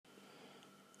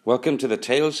Welcome to the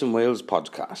Tales from Wales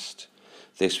podcast.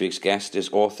 This week's guest is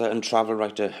author and travel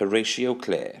writer Horatio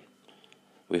Clare.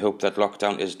 We hope that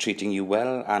lockdown is treating you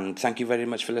well, and thank you very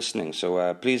much for listening.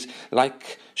 So please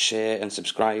like, share and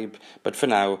subscribe. But for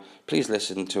now, please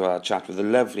listen to our chat with a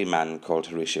lovely man called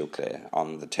Horatio Clare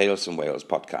on the Tales from Wales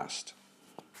podcast.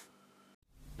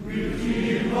 We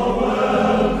keep a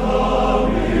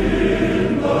welcome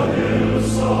in the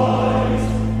hillsides.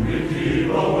 We keep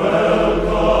a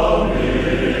welcome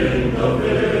in the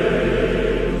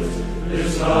vales.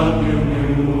 This song you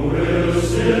knew will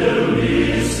still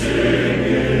be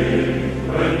singing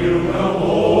when you come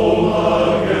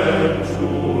home again to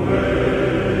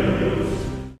Wales.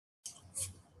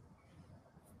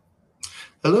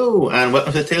 Hello, and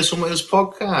welcome to the Tales from Wales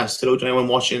podcast. Hello to anyone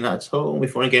watching at home.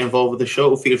 If you want to get involved with the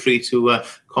show, feel free to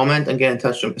comment and get in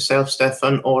touch with myself,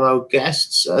 Stefan, or our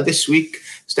guests. This week,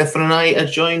 Stefan and I are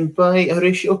joined by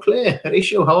Horatio Clare.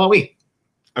 Horatio, how are we?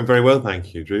 I'm very well,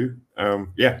 thank you, Drew.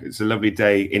 It's a lovely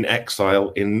day in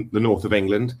exile in the north of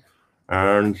England.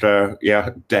 And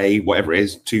day, whatever it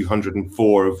is,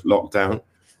 204 of lockdown.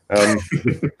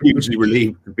 Hugely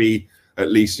relieved to be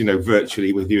at least,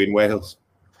 virtually with you in Wales.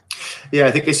 Yeah,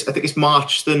 I think it's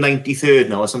March the 93rd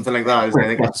now, or something like that. Isn't it? I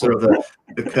think that's sort of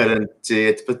the current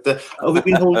date. But how have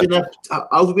we been holding up? How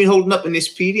have we been holding up in this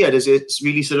period? Has it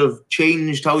really sort of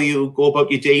changed how you go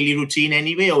about your daily routine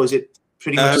anyway, or is it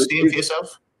pretty much the same for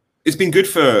yourself? It's been good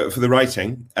for the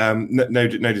writing. No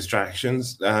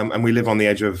distractions, and we live on the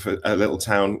edge of a little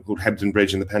town called Hebden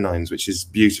Bridge in the Pennines, which is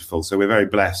beautiful. So we're very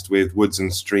blessed with woods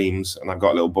and streams, and I've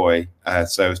got a little boy,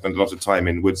 so I spend a lot of time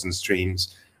in woods and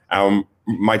streams.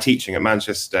 My teaching at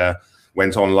Manchester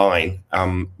went online,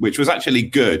 which was actually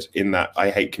good in that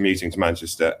I hate commuting to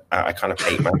Manchester. I kind of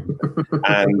hate Manchester.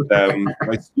 And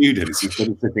my students, instead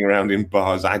of sitting around in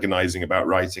bars agonizing about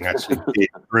writing, actually did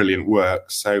brilliant work.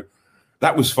 So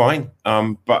that was fine.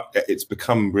 But it's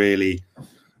become really,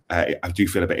 I do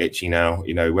feel a bit itchy now.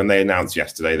 When they announced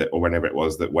yesterday that, or whenever it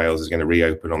was, that Wales is going to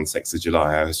reopen on the 6th of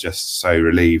July, I was just so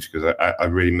relieved because I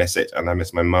really miss it and I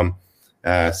miss my mum.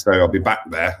 So I'll be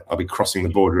back there. I'll be crossing the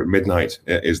border at midnight,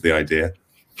 is the idea.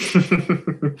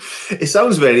 It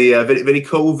sounds very, very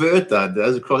covert, that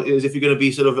does, as if you're going to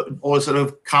be all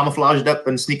camouflaged up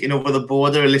and sneaking over the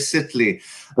border illicitly.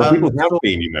 Well, people have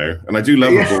been, and I do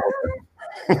love the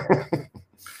border.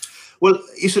 Well,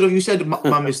 you said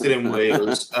Mum is still in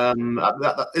Wales.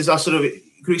 Is that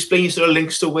could you explain your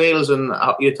links to Wales and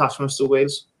your attachments to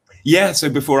Wales? Yeah, so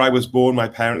before I was born, my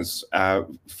parents had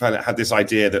this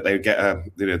idea that they would get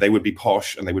they would be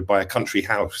posh and they would buy a country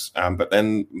house. But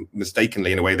then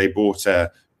mistakenly, in a way, they bought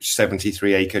a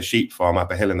 73-acre sheep farm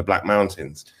up a hill in the Black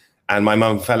Mountains. And my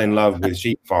mum fell in love with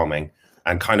sheep farming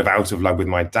and kind of out of love with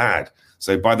my dad.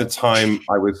 So by the time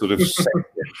I was sort of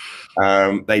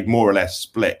they'd more or less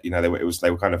split. They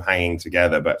were kind of hanging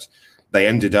together, but they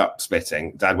ended up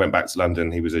splitting. Dad went back to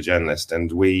London. He was a journalist.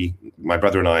 And my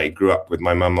brother and I grew up with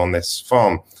my mum on this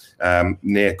farm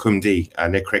near Cwmdu,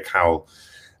 near Crickhowell.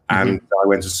 And I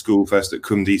went to school first at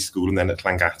Cwmdu School and then at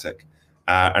Llangattock.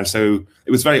 And so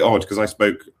it was very odd because I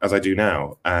spoke as I do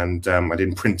now and I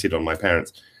didn't print it on my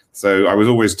parents. So I was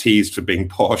always teased for being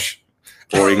posh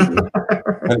or English.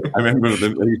 I remember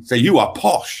they'd say, "You are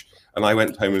posh." And I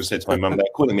went home and said to my mum, "They're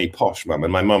calling me posh, Mum."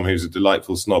 And my mum, who's a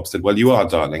delightful snob, said, "Well, you are,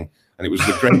 darling." And it was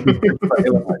the greatest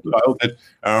childhood.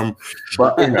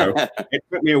 But, it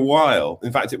took me a while.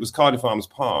 In fact, it was Cardiff Arms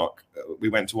Park. We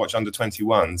went to watch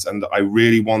under-21s, and I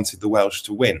really wanted the Welsh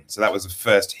to win. So that was the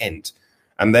first hint.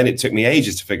 And then it took me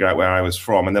ages to figure out where I was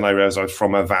from. And then I realized I was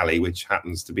from a valley, which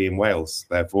happens to be in Wales.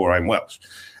 Therefore, I'm Welsh.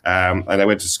 And I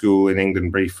went to school in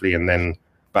England briefly, and then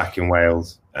back in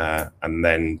Wales, and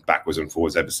then backwards and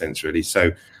forwards ever since, really. So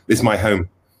this is my home.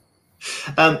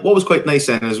 What was quite nice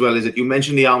then as well is that you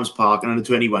mentioned the Arms Park and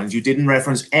under-21s. You didn't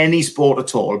reference any sport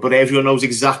at all, but everyone knows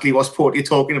exactly what sport you're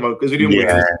talking about because you're doing it.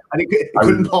 And it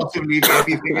couldn't possibly be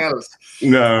anything else.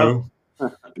 No.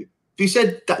 You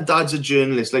said that Dad's a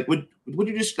journalist. Would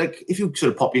you just if you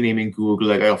sort of pop your name in Google,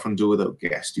 like I often do with a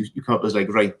guest, you come up as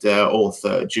writer,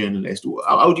 author, journalist.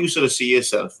 How do you sort of see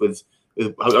yourself with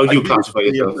how do you classify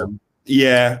yourself?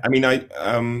 Yeah, I mean,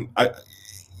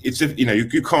 it's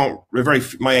you can't.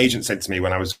 My agent said to me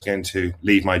when I was going to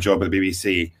leave my job at the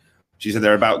BBC, she said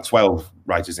there are about 12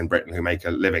 writers in Britain who make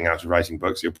a living out of writing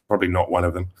books. You're probably not one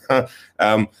of them.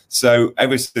 So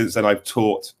ever since then, I've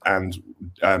taught and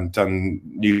done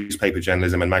newspaper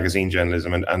journalism and magazine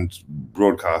journalism and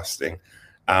broadcasting.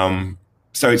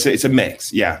 So it's a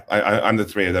mix. Yeah, I'm the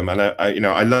three of them, and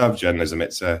I love journalism.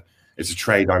 It's a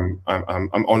trade I'm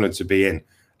honoured to be in,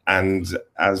 and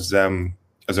as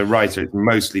as a writer, it's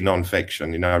mostly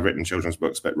non-fiction. You know, I've written children's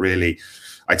books, but really,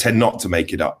 I tend not to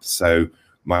make it up. So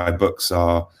my books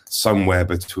are somewhere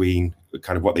between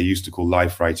kind of what they used to call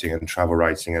life writing and travel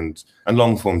writing and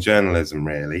long-form journalism,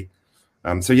 really.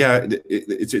 So yeah,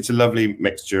 it's a lovely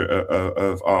mixture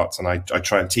of arts, and I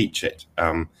try and teach it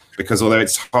because although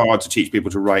it's hard to teach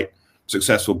people to write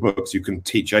successful books, you can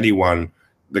teach anyone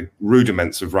the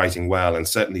rudiments of writing well, and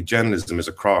certainly journalism is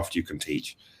a craft you can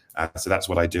teach. So that's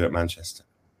what I do at Manchester.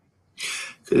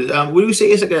 Would you say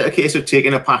it's like a case of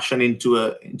taking a passion into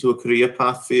a career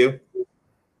path for you?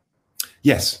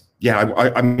 Yes. Yeah,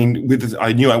 I mean,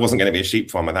 I knew I wasn't going to be a sheep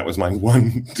farmer. That was my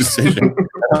one decision,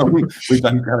 which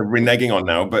I'm kind of reneging on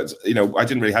now. But, you know, I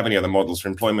didn't really have any other models for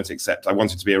employment except I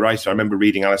wanted to be a writer. I remember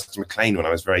reading Alistair MacLean when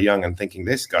I was very young and thinking,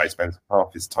 this guy spends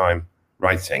half his time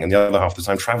writing and the other half the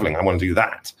time traveling. I want to do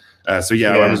that. So,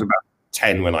 yeah, I was about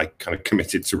 10 when I kind of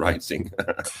committed to writing.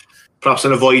 Perhaps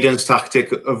an avoidance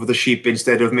tactic of the sheep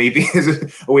instead of maybe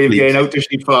a way of getting out to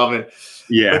sheep farming.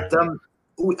 Yeah. But,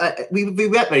 we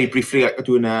met very briefly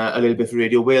doing a little bit of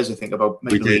Radio Wales, I think, about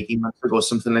maybe 18 months ago,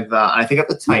 something like that. And I think at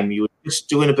the time you were just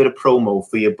doing a bit of promo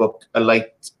for your book, The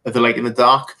Light in the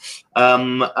Dark.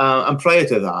 And prior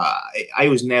to that, I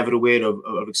was never aware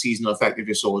of seasonal affective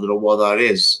disorder or what that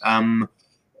is.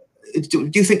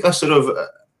 Do you think that sort of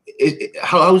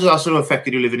how has that sort of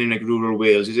affected you living in like rural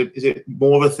Wales? Is it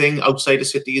more of a thing outside of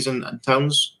cities and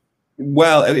towns?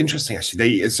 Well, interesting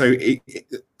actually.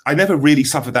 I never really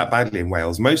suffered that badly in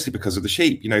Wales, mostly because of the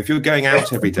sheep. You know, if you're going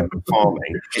out every day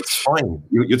farming, it's fine.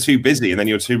 You're too busy, and then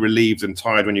you're too relieved and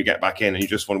tired when you get back in, and you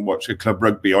just want to watch a club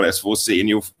rugby on S4C, and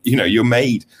you're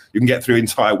made. You can get through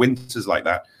entire winters like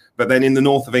that. But then in the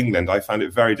north of England, I found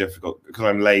it very difficult because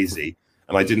I'm lazy,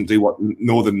 and I didn't do what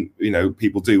northern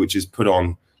people do, which is put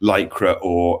on Lycra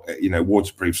or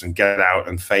waterproofs and get out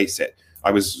and face it.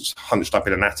 I was hunched up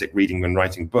in an attic reading and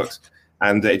writing books.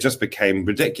 And it just became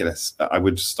ridiculous. I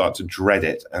would start to dread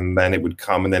it, and then it would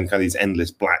come, and then kind of these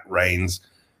endless black rains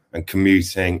and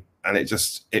commuting, and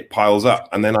it piles up.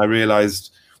 And then I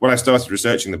realized when I started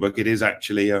researching the book, it is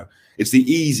actually it's the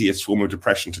easiest form of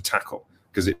depression to tackle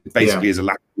because it basically is a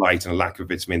lack of light and a lack of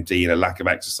vitamin D and a lack of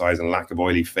exercise and a lack of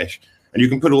oily fish. And you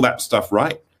can put all that stuff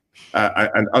right,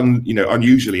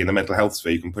 unusually in the mental health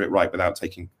sphere, you can put it right without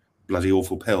taking bloody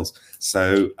awful pills.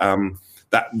 So.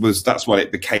 That's what it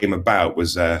became about,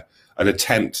 was an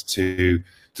attempt to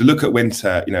look at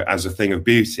winter, as a thing of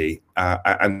beauty,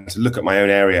 and to look at my own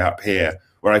area up here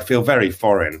where I feel very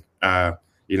foreign, as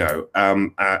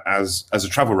a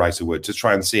travel writer would, to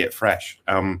try and see it fresh.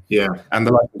 And The Light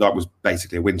in the Dark was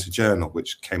basically a winter journal,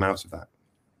 which came out of that.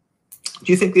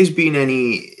 Do you think there's been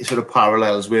any sort of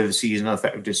parallels with seasonal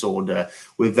affective disorder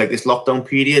with like this lockdown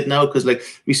period now? Because like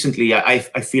recently, I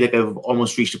feel like I've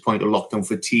almost reached a point of lockdown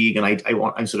fatigue, and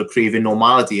I'm sort of craving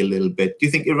normality a little bit. Do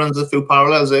you think it runs a few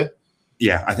parallels there?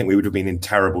 Yeah, I think we would have been in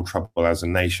terrible trouble as a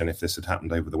nation if this had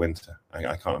happened over the winter.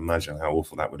 I can't imagine how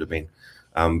awful that would have been.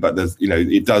 But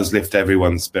it does lift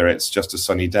everyone's spirits. Just a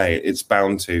sunny day, it's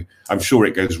bound to. I'm sure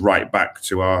it goes right back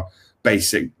to our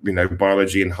basic,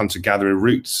 biology and hunter-gatherer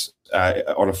roots.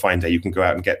 On a fine day, you can go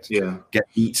out and get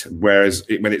eat. Whereas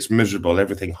when it's miserable,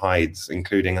 everything hides,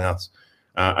 including us.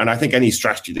 And I think any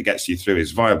strategy that gets you through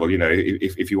is viable.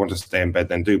 If you want to stay in bed,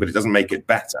 then do, but it doesn't make it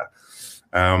better.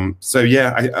 The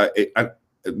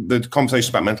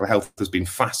conversation about mental health has been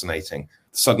fascinating.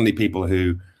 Suddenly, people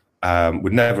who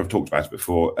would never have talked about it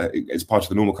before, it's part of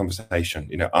the normal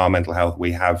conversation. Our mental health,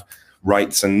 we have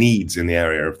rights and needs in the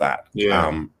area of that.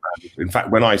 In fact,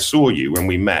 when I saw you, when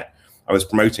we met, I was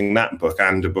promoting that book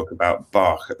and a book about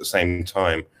Bach at the same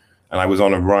time. And I was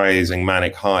on a rising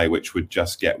manic high, which would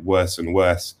just get worse and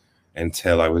worse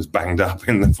until I was banged up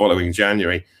in the following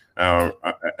January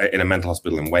in a mental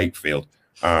hospital in Wakefield.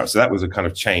 So that was a kind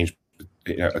of change,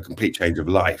 a complete change of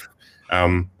life.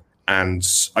 And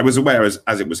I was aware as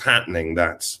it was happening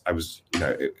that I was,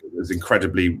 it was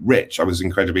incredibly rich. I was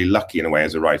incredibly lucky in a way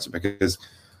as a writer because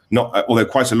although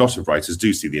quite a lot of writers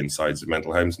do see the insides of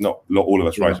mental homes, not all of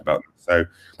us write about them. So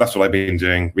that's what I've been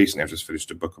doing recently. I've just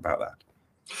finished a book about that.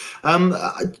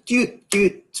 Do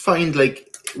you find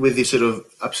like with the sort of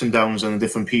ups and downs and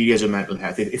different periods of mental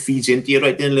health, it feeds into your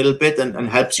writing a little bit and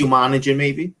helps you manage it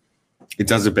maybe? It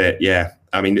does a bit, yeah.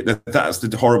 I mean, that's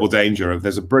the horrible danger of.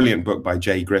 There's a brilliant book by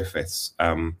Jay Griffiths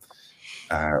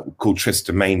called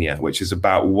Tristomania, which is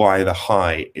about why the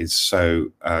high is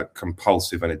so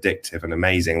compulsive and addictive and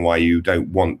amazing, why you don't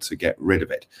want to get rid of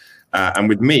it. And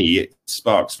with me, it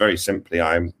sparks very simply.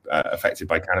 I'm affected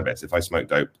by cannabis. If I smoke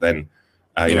dope, then,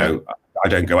 I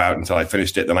don't go out until I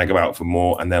finished it. Then I go out for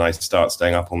more, and then I start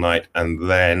staying up all night. And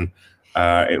then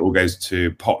It all goes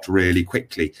to pot really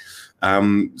quickly.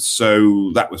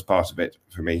 So that was part of it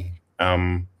for me.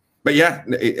 But yeah,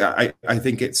 I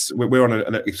think we're on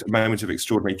a moment of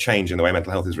extraordinary change in the way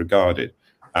mental health is regarded.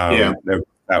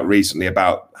 Recently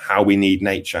about how we need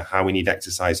nature, how we need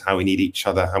exercise, how we need each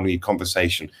other, how we need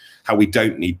conversation, how we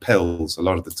don't need pills. A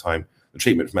lot of the time, the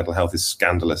treatment for mental health is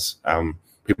scandalous.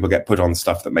 People get put on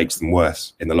stuff that makes them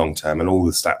worse in the long term, and all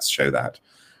the stats show that.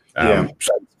 So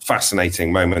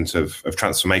fascinating moment of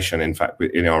transformation, in fact,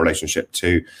 in our relationship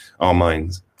to our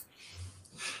minds.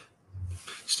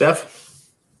 Steph?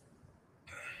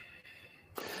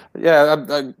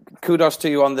 Yeah, kudos to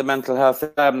you on the mental health.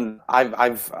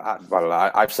 I've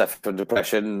suffered from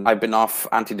depression. I've been off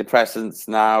antidepressants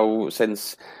now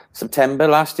since September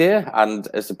last year, and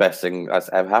it's the best thing that's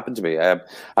ever happened to me.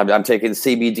 I'm taking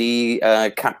CBD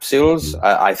capsules.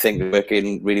 I think they're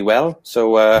working really well.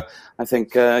 So I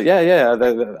think, I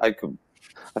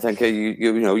think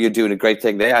you're doing a great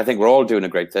thing there. I think we're all doing a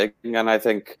great thing, and I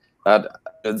think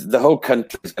the whole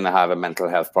country is going to have a mental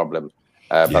health problem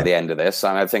by the end of this,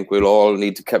 and I think we'll all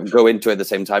need to go into it at the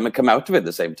same time and come out of it at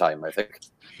the same time, I think.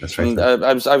 That's right. And,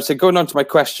 I was going on to my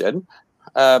question.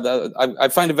 I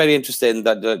find it very interesting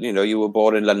that you were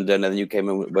born in London and then you came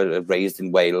and were raised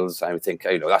in Wales. I think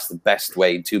that's the best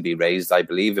way to be raised, I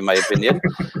believe, in my opinion.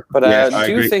 But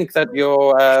do you think that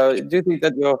you're?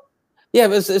 Yeah,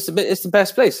 it's the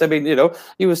best place. I mean,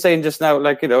 you were saying just now,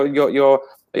 like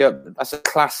that's a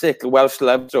classic Welsh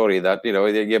love story that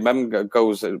your mum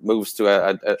moves to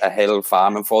a hill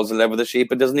farm and falls in love with a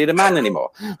sheep and doesn't need a man anymore.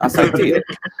 That's ideal.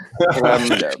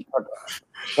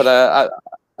 But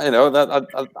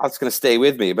that's going to stay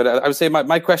with me. But I would say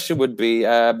my question would be,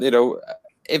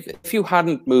 if you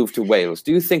hadn't moved to Wales,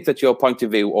 do you think that your point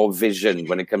of view or vision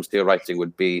when it comes to your writing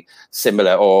would be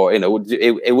similar, or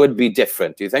it would be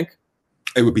different? Do you think?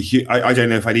 It would be huge. I don't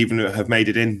know if I'd even have made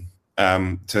it in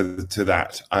to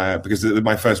that because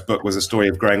my first book was a story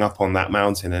of growing up on that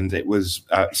mountain, and it was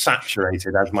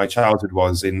saturated, as my childhood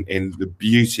was, in the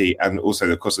beauty and also,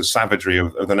 of course, the savagery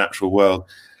of the natural world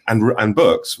and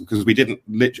books, because we didn't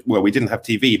have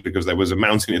TV because there was a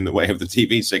mountain in the way of the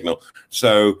TV signal.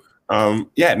 So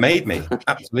it made me.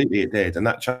 Absolutely, it did, and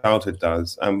that childhood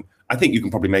does. I think you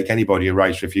can probably make anybody a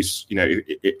writer if you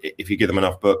give them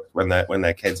enough books when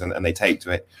they're kids and they take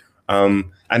to it.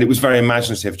 And it was very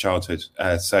imaginative childhood.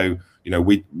 So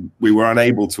we were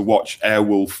unable to watch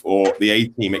Airwolf or the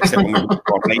A-Team except when we were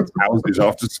on late houses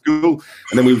after school,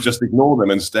 and then we would just ignore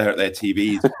them and stare at their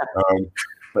TVs.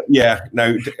 But yeah,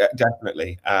 no,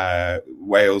 definitely.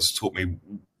 Wales taught me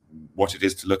what it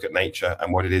is to look at nature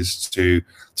and what it is to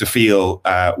feel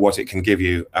what it can give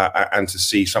you and to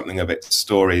see something of its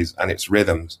stories and its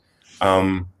rhythms.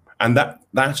 And that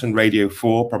and Radio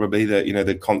 4, probably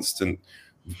the constant,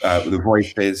 the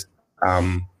voices.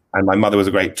 And my mother was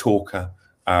a great talker,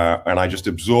 and I just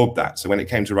absorbed that. So when it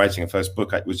came to writing a first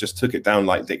book, I took it down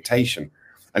like dictation.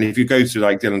 And if you go to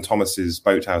like Dylan Thomas's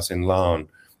boathouse in Larne,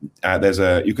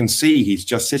 you can see he's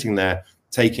just sitting there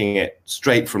taking it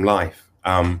straight from life.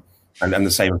 And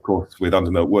the same, of course, with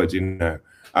Undermilk Wood,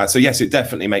 So yes, it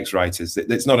definitely makes writers.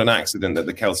 It's not an accident that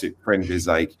the Celtic fringes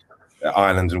like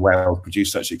Ireland and Wales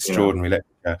produce such extraordinary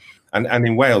literature. And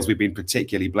in Wales, we've been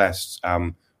particularly blessed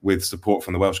with support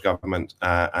from the Welsh government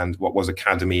and what was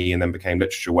Academy and then became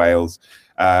Literature Wales.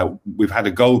 We've had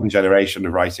a golden generation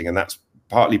of writing, and that's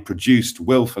partly produced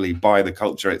willfully by the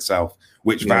culture itself,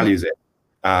 which values it.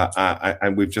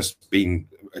 And we've just been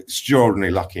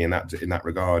extraordinarily lucky in that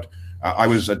regard. I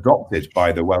was adopted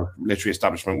by the Welsh literary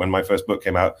establishment when my first book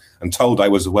came out and told I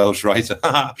was a Welsh writer.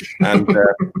 And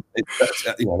that's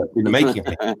been the making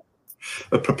of me.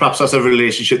 Perhaps that's a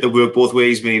relationship that worked both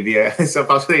ways, maybe. So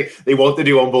perhaps they wanted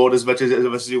you on board as much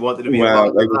as you wanted to be.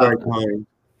 Well, they were very kind.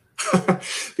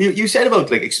 You said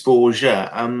about like exposure,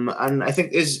 and I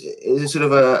think is sort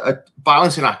of a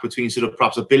balancing act between sort of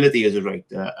perhaps ability as a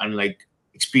writer and like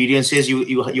experiences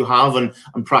you have and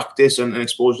practice and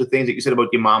exposure to things, like you said about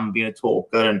your mum being a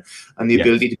talker and the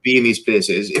ability to be in these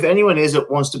places. If anyone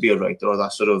wants to be a writer, or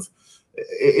that sort of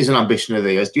is an ambition of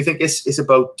theirs, do you think it's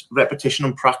about repetition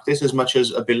and practice as much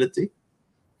as ability?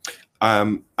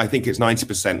 I think it's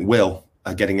 90% will.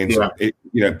 Getting into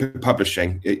it,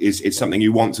 publishing is something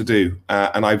you want to do,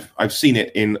 and I've seen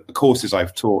it in courses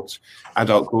I've taught,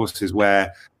 adult courses,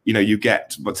 where you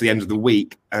get to the end of the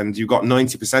week and you've got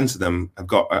 90% of them have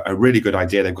got a really good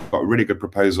idea, they've got a really good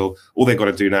proposal. All they've got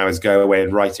to do now is go away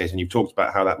and write it, and you've talked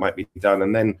about how that might be done,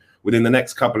 and then within the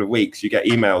next couple of weeks you get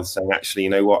emails saying, actually,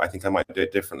 you know what, I think I might do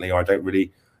it differently, or I don't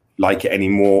really like it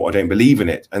anymore, or don't believe in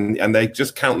it, and they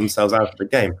just count themselves out of the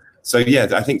game. So yeah,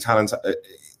 I think talent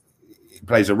it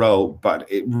plays a role, but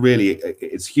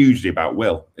it's hugely about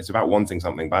will. It's about wanting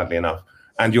something badly enough.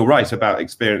 And you're right about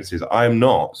experiences. I'm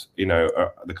not,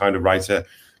 the kind of writer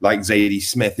like Zadie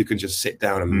Smith who can just sit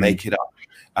down and make it up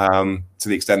to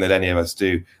the extent that any of us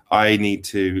do. I need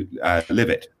to live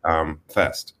it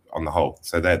first on the whole.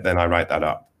 So then I write that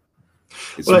up.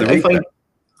 Well,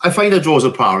 I find that draws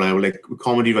a parallel, like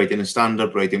comedy writing and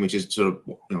stand-up writing, which is sort of,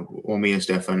 all me and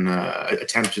Stefan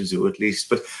attempt to do at least.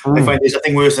 But I find there's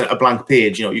nothing worse than a blank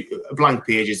page. A blank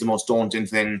page is the most daunting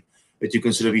thing that you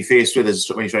can sort of be faced with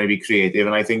when you're trying to be creative.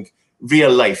 And I think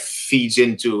real life feeds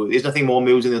into, there's nothing more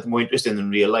amusing, nothing more interesting than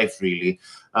real life, really.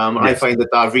 And I find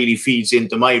that really feeds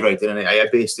into my writing, and I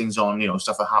base things on,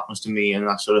 stuff that happens to me and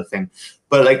that sort of thing.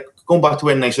 But like going back to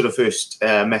when I sort of first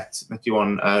met you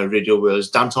on Radio Wales,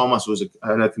 Dan Thomas was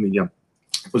another comedian,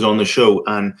 was on the show,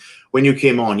 and when you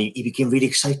came on, he became really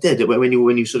excited when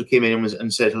you sort of came in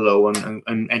and said hello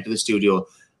and entered the studio.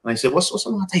 And I said, what's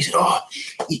the matter? He said,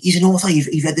 he's an author.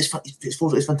 He read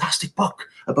this fantastic book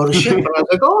about a ship. And I was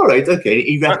like, all right, okay.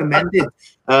 He recommended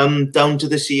Down to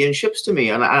the Sea and Ships to me.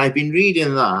 And I've been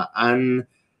reading that. And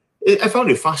I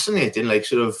found it fascinating, like,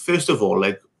 sort of, first of all,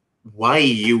 like, why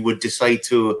you would decide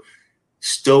to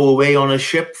stow away on a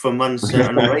ship for months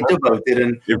and write about it.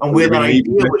 And where that idea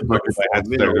would come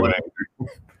from.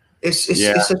 It's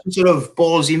such a sort of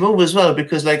ballsy move as well,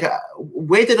 because, like,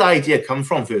 where did the idea come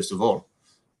from, first of all?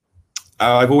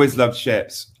 I've always loved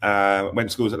ships. Went to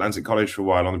school at Atlantic College for a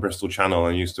while on the Bristol Channel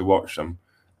and used to watch them.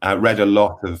 Read a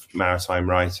lot of maritime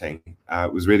writing.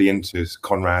 Was really into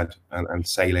Conrad and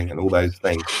sailing and all those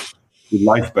things. Did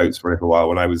lifeboats for a little while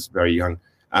when I was very young.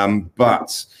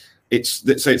 But it's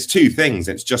two things.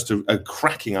 It's just a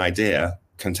cracking idea,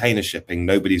 container shipping.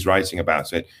 Nobody's writing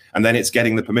about it, and then it's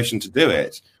getting the permission to do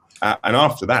it. And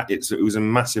after that, it was a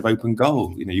massive open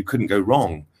goal. You couldn't go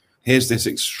wrong. Here's this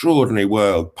extraordinary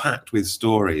world packed with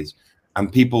stories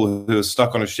and people who are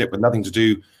stuck on a ship with nothing to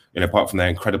do, apart from their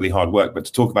incredibly hard work, but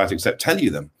to talk about it except tell you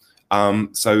them.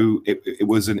 So it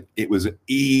was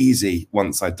easy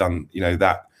once I'd done,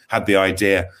 that, had the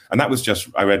idea. And that was just,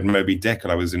 I read Moby Dick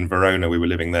and I was in Verona, we were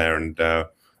living there, and I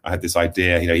had this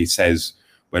idea, he says,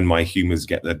 when my humours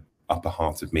get the upper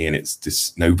half of me and it's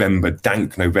this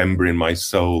dank November in my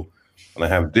soul, and I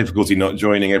have difficulty not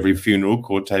joining every funeral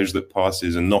cortege that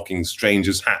passes and knocking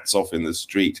strangers' hats off in the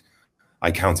street,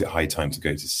 I count it high time to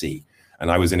go to sea. And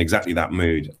I was in exactly that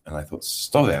mood. And I thought,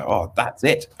 stop there. Oh, that's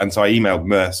it. And so I emailed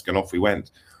Maersk and off we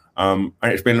went. And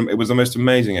it was the most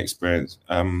amazing experience.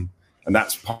 And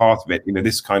that's part of it.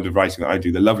 This kind of writing that I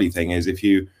do, the lovely thing is if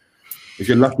you're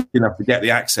lucky enough to get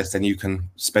the access, then you can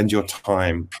spend your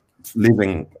time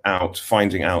finding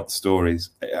out stories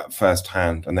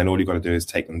firsthand. And then all you've got to do is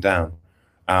take them down.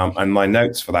 And my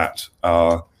notes for that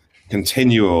are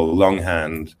continual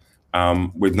longhand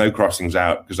with no crossings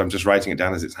out, because I'm just writing it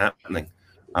down as it's happening.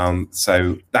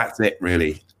 So that's it,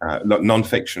 really.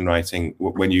 Non-fiction writing,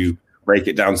 when you break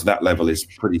it down to that level, is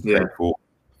pretty straightforward.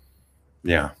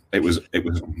 Yeah, it was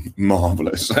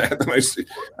marvelous, the most,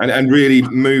 and really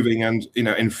moving and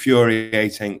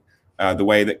infuriating. The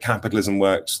way that capitalism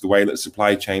works, the way that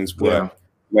supply chains work.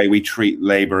 Way we treat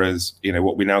laborers,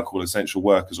 what we now call essential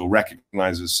workers or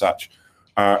recognize as such,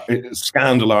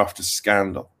 scandal after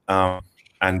scandal.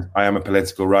 And I am a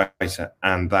political writer,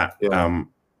 and that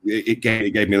it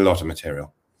gave me a lot of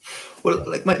material. Well,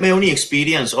 like my only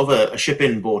experience of a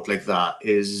shipping boat like that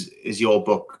is your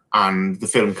book and the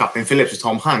film Captain Phillips with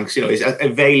Tom Hanks. Is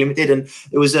very limited, and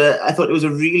I thought it was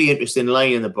a really interesting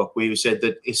line in the book where you said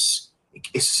that it's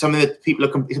something that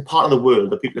it's a part of the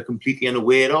world that people are completely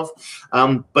unaware of,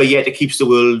 but yet it keeps the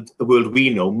world we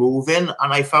know moving.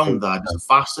 And I found that a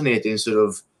fascinating sort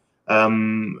of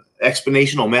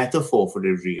explanation or metaphor for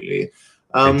it, really.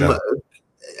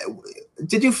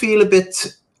 Did you feel a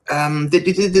bit?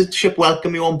 Did the ship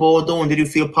welcome you on board, though? And did you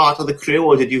feel part of the crew,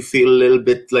 or did you feel a little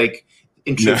bit like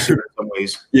intrusive in some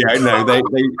ways? Yeah, no,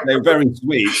 they're very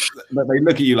sweet, but they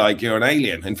look at you like you're an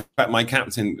alien. In fact, my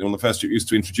captain on the first trip used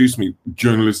to introduce me,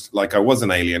 journalist, like I was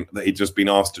an alien that he'd just been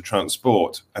asked to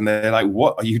transport, and they're like,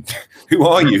 "What are you? Who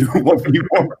are you? What do you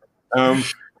want?"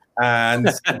 And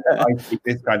I speak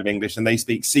this kind of English, and they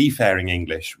speak seafaring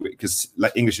English, because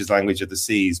English is the language of the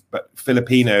seas. But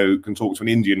Filipino can talk to an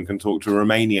Indian, can talk to a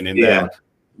Romanian in their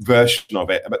version of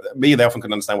it. But me, they often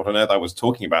couldn't understand what on earth I was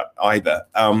talking about either.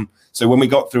 So when we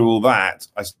got through all that,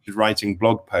 I started writing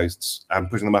blog posts and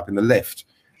putting them up in the lift,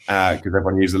 because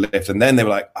everyone used the lift. And then they were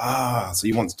like, so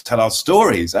you want to tell our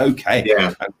stories? Okay.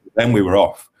 Yeah. And then we were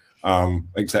off,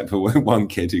 except for one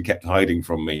kid who kept hiding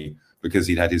from me because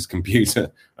he'd had his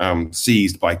computer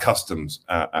seized by customs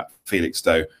at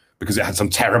Felixstowe. because it had some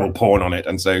terrible porn on it,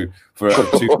 and so for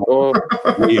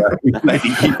we led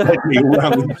me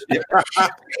around the ship.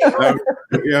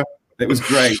 Yeah, it was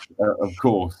great, of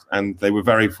course, and they were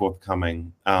very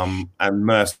forthcoming. And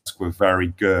Maersk were very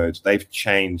good. They've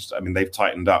changed. I mean, they've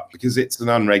tightened up because it's an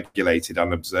unregulated,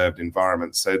 unobserved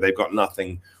environment, so they've got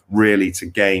nothing really to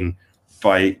gain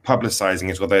by publicizing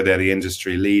it, although they're the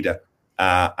industry leader,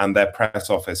 and their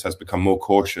press office has become more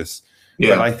cautious.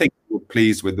 Yeah. But I think we're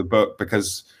pleased with the book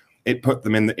because it put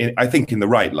them in the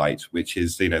right light, which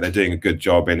is, they're doing a good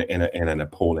job in an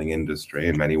appalling industry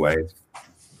in many ways.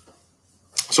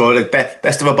 So, like,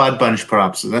 best of a bad bunch,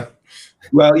 perhaps, is it?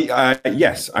 Well,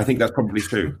 yes, I think that's probably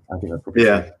true.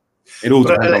 True. It all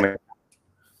depends on it.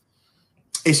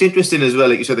 It's interesting as well,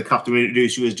 like you said, the captain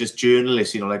introduced you as just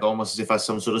journalist, like almost as if as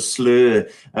some sort of slur,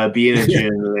 being a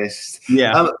journalist.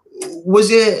 Yeah. Was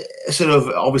it sort of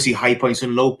obviously high points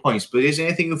and low points, but is there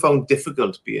anything you found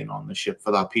difficult being on the ship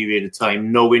for that period of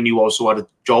time, knowing you also had a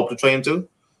job to try and do?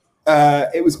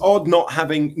 It was odd not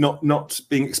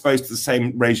being exposed to the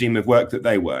same regime of work that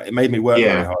they were. It made me work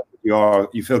very hard.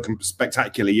 You feel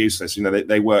spectacularly useless.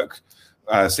 They work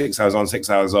 6 hours on, 6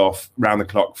 hours off, round the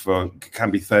clock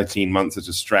can be 13 months at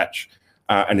a stretch,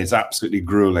 and it's absolutely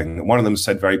grueling. One of them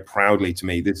said very proudly to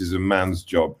me, "This is a man's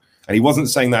job," and he wasn't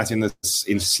saying that in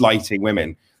slighting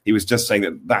women. He was just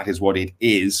saying that is what it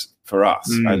is for us.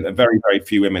 And very, very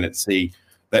few women at sea.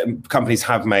 That companies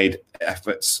have made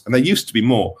efforts, and there used to be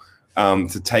more,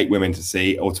 to take women to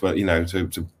sea or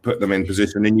to put them in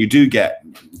position. And you do get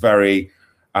there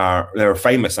are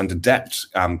famous and adept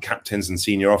captains and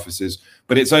senior officers,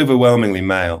 but it's overwhelmingly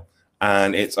male,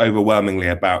 and it's overwhelmingly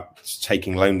about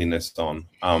taking loneliness on,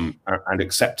 and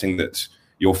accepting that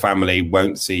your family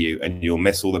won't see you, and you'll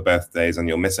miss all the birthdays and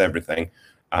you'll miss everything,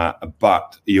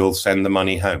 but you'll send the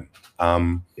money home.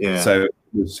 So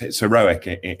it's heroic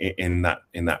in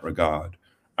that regard.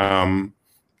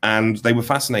 And they were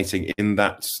fascinating in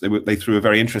that they threw a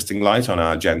very interesting light on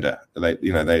our gender.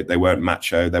 They weren't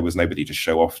macho. There was nobody to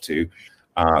show off to.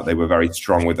 They were very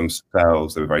strong with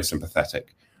themselves. They were very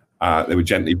sympathetic. They were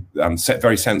gently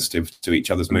very sensitive to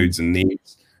each other's moods and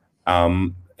needs.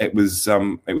 It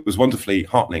was wonderfully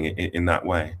heartening in that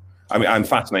way. I mean, I'm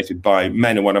fascinated by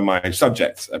men are one of my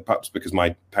subjects, perhaps because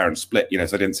my parents split, so I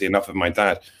didn't see enough of my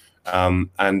dad. And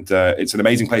it's an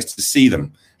amazing place to see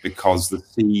them because the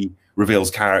sea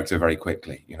reveals character very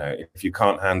quickly. If you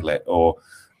can't handle it, or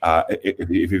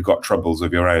if you've got troubles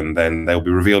of your own, then they'll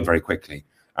be revealed very quickly.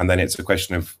 And then it's a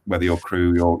question of whether your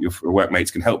crew, your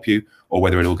workmates can help you, or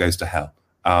whether it all goes to hell.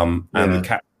 And the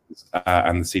captains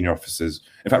and the senior officers,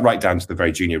 in fact, right down to the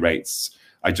very junior rates,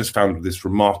 I just found this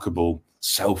remarkable,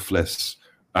 selfless,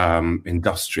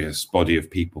 industrious body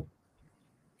of people.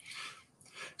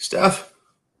 Steph?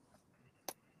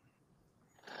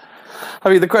 I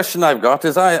mean, the question I've got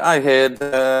is I heard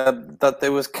that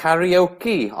there was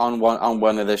karaoke on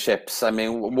one of the ships. I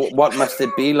mean, what must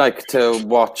it be like to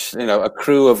watch, a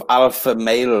crew of alpha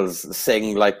males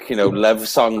sing love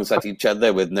songs at each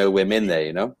other with no women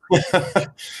there,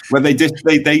 Well, they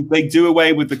do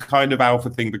away with the kind of alpha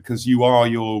thing because you are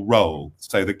your role.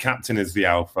 So the captain is the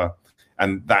alpha,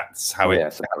 and that's how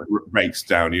it breaks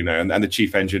down, and the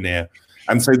chief engineer.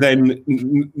 And so then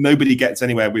nobody gets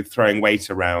anywhere with throwing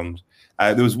weight around.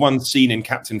 There was one scene in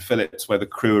Captain Phillips where the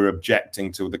crew are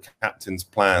objecting to the captain's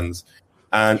plans,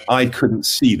 and I couldn't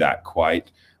see that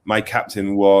quite. My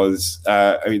captain was,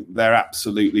 they're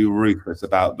absolutely ruthless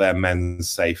about their men's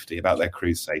safety, about their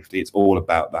crew's safety. It's all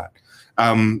about that.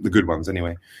 The good ones,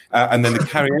 anyway. And then the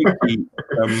karaoke,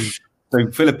 so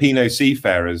Filipino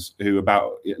seafarers, who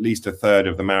about at least a third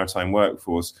of the maritime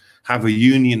workforce, have a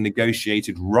union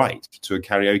negotiated right to a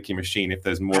karaoke machine if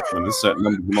there's more than a certain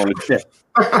number of them on a ship.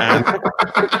 And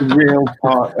the real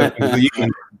part of the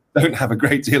union don't have a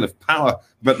great deal of power,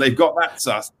 but they've got that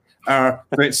sus. So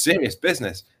it's serious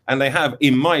business. And they have,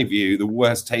 in my view, the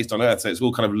worst taste on earth. So it's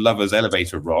all kind of lovers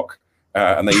elevator rock.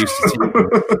 And they used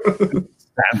to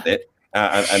stand it.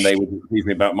 And they would tease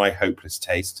me about my hopeless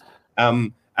taste.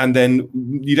 And then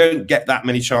you don't get that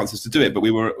many chances to do it, but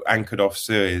we were anchored off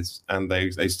Suez, and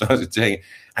they started doing it,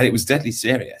 and it was deadly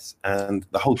serious. And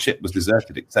the whole ship was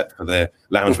deserted except for the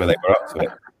lounge where they were up to it,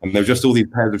 and there were just all these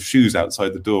pairs of shoes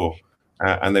outside the door,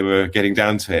 and they were getting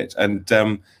down to it, and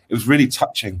it was really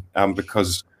touching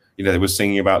because they were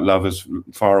singing about lovers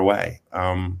far away.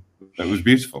 It was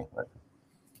beautiful.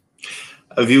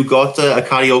 Have you got a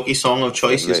karaoke song of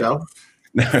choice yourself?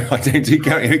 No, I don't do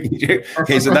karaoke.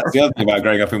 Okay, so that's the other thing about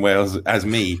growing up in Wales as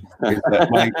me, is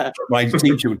that my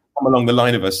teacher would come along the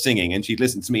line of us singing, and she'd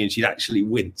listen to me and she'd actually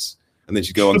wince, and then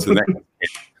she'd go on to the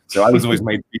next. So I was always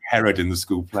made to be Herod in the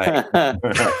school play.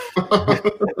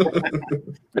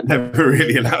 Never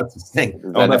really allowed to sing.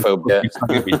 Xenophobia.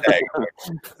 Every day.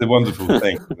 It's a wonderful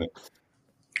thing. Isn't it?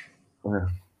 Yeah.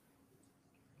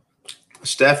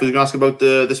 Steph, was you going to ask about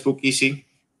the spooky sea?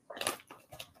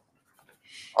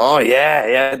 Oh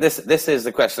yeah. This is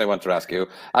the question I want to ask you.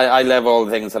 I love all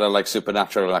the things that are like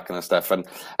supernatural and that kind of stuff, and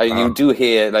you do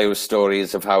hear those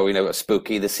stories of how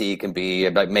spooky the sea can be,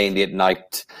 like mainly at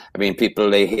night. I mean, people,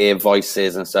 they hear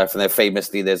voices and stuff, and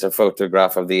there's a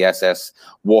photograph of the SS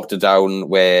Waterdown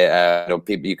where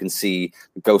people, you can see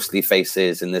ghostly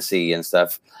faces in the sea and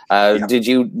stuff. Did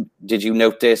you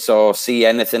notice or see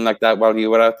anything like that while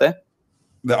you were out there?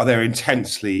 They're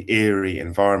intensely eerie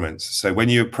environments. So when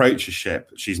you approach a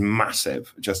ship, she's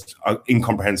massive, just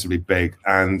incomprehensibly big,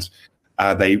 and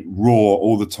they roar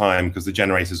all the time because the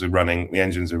generators are running, the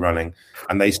engines are running,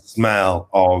 and they smell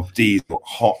of diesel,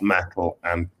 hot metal,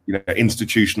 and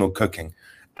institutional cooking,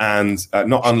 and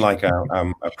not unlike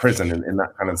a prison in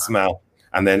that kind of smell,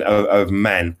 and then of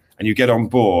men. And you get on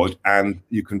board, and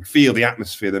you can feel the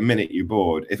atmosphere the minute you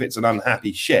board. If it's an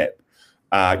unhappy ship,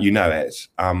 you know it,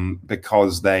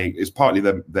 because it's partly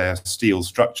their steel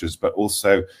structures, but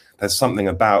also there's something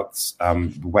about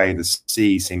the way the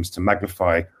sea seems to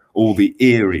magnify all the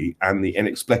eerie and the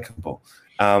inexplicable.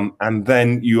 And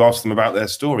then you ask them about their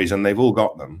stories, and they've all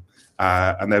got them.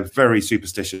 And they're very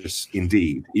superstitious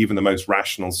indeed. Even the most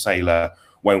rational sailor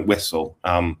won't whistle.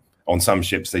 On some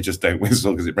ships, they just don't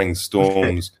whistle because it brings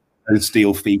storms. No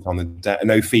steel feet on the deck,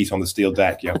 no feet on the steel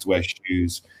deck. You have to wear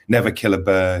shoes. Never kill a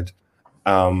bird.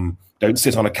 Don't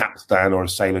sit on a capstan or a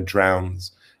sailor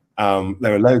drowns.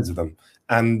 There are loads of them,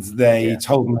 and they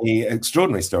told me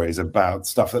extraordinary stories about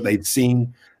stuff that they'd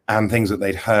seen and things that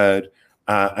they'd heard.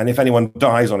 And if anyone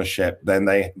dies on a ship, then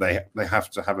they have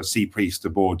to have a sea priest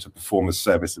aboard to perform a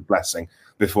service of blessing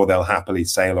before they'll happily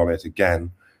sail on it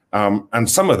again. And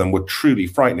some of them were truly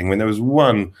frightening. When there was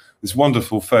this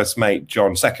wonderful first mate,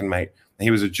 John, second mate,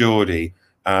 he was a Geordie.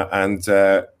 And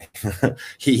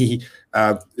he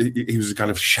was a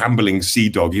kind of shambling sea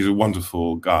dog. He's a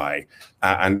wonderful guy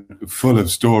and full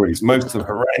of stories, most of them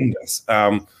horrendous.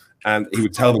 And he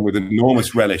would tell them with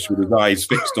enormous relish, with his eyes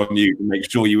fixed on you to make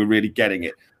sure you were really getting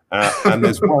it. And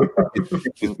there's one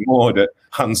is moored at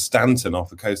Hunstanton off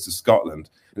the coast of Scotland.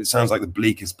 And it sounds like the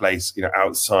bleakest place,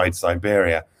 outside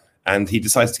Siberia. And he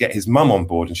decides to get his mum on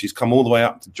board, and she's come all the way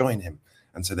up to join him.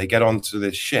 And so they get onto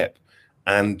this ship.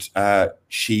 And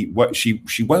she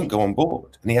won't go on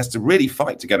board, and he has to really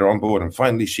fight to get her on board. And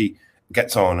finally, she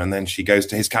gets on, and then she goes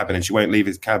to his cabin, and she won't leave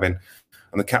his cabin.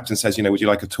 And the captain says, "Would you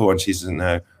like a tour?" And she says,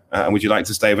 "No." And "Would you like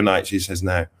to stay overnight?" She says,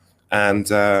 "No." And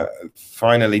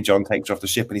finally, John takes her off the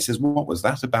ship, and he says, "What was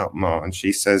that about, Ma?" And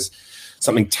she says,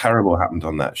 "Something terrible happened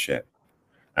on that ship."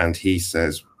 And he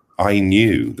says, "I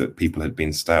knew that people had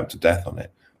been stabbed to death on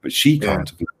it, but she can't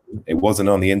have known. It wasn't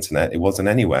on the internet. It wasn't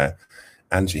anywhere."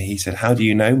 And he said, "How do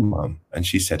you know, Mum?" And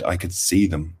she said, "I could see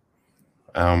them."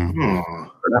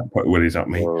 That put willies up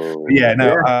me.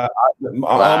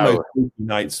 Our most spooky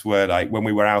nights were like when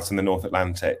we were out in the North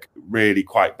Atlantic, really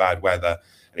quite bad weather.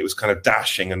 And it was kind of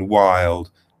dashing and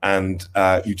wild. And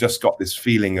you just got this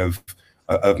feeling of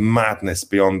madness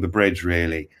beyond the bridge,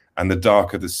 really, and the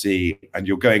dark of the sea. And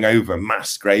you're going over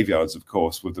mass graveyards, of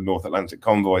course, with the North Atlantic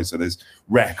convoy. So there's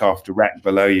wreck after wreck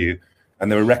below you.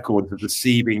 And there were records of the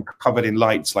sea being covered in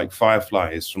lights like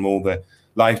fireflies from all the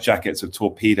life jackets of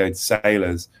torpedoed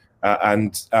sailors.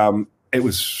 And it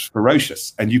was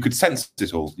ferocious, and you could sense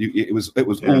it all. It was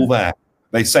all there.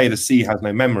 They say the sea has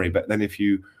no memory, but then if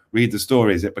you read the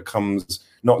stories, it becomes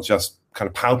not just kind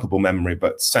of palpable memory,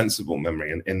 but sensible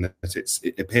memory, in that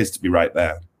it appears to be right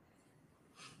there.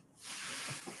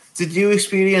 Did you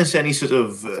experience any sort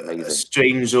of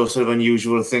strange or sort of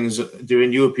unusual things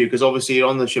during your period? Because obviously you're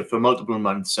on the ship for multiple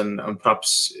months, and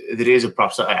perhaps there is an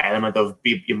element of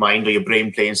your mind or your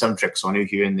brain playing some tricks on you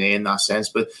here and there in that sense.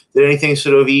 But did anything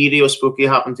sort of eerie or spooky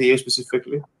happen to you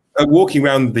specifically? Walking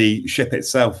around the ship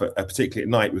itself, particularly at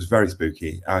night, was very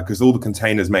spooky because all the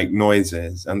containers make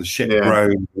noises, and the ship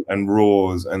groans and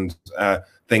roars, and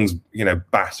things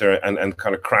batter and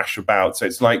kind of crash about. So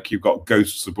it's like you've got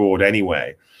ghosts aboard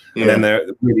anyway. And then there are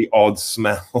really odd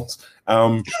smells.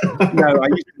 You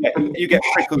get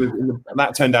prickles, and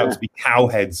that turned out to be cow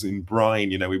heads in brine.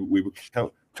 We were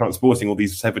transporting all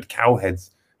these severed cow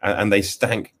heads, and they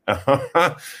stank.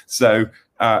 So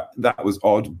that was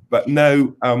odd. But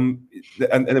no,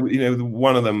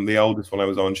 one of them, the oldest one I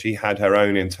was on, she had her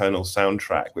own internal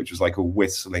soundtrack, which was like a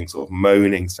whistling sort of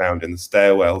moaning sound in the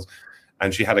stairwells,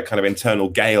 and she had a kind of internal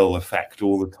gale effect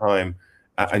all the time,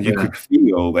 and you could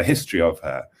feel the history of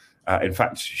her. In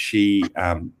fact, she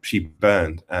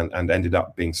burned and ended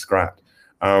up being scrapped.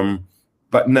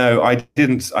 But no, I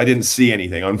didn't see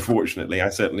anything. Unfortunately, I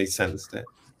certainly sensed it.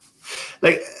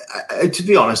 Like, to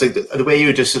be honest, like the way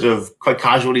you just sort of quite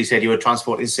casually said you were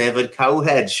transporting severed cow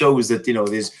heads shows that, you know,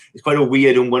 there's quite a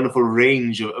weird and wonderful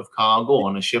range of cargo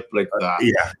on a ship like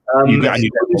that.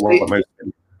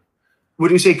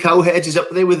 Would you say cow heads is up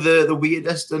there with the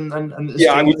weirdest and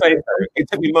yeah, I would say so. It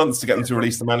took me months to get them to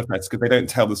release the manifest because they don't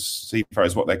tell the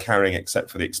seafarers what they're carrying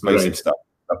except for the explosive stuff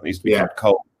that needs to be kept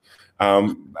cold.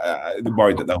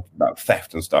 Worried that they'll about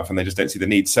theft and stuff, and they just don't see the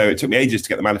need. So it took me ages to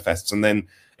get the manifests, and then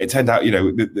it turned out, you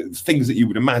know, the things that you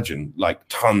would imagine, like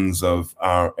tons of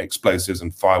explosives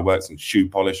and fireworks and shoe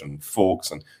polish and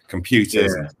forks and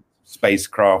computers and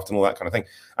spacecraft and all that kind of thing.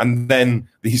 And then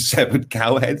these severed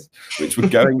cow heads, which were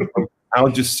going from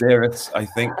Algeciras, I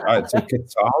think, to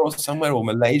Qatar or somewhere, or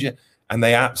Malaysia, and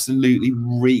they absolutely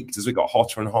reeked. As it got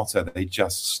hotter and hotter, they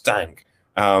just stank.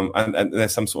 And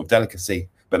there's some sort of delicacy,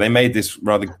 but they made this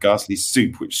rather ghastly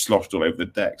soup which sloshed all over the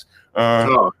decks.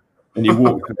 And you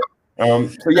walk.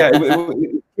 So yeah, it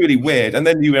was really weird. And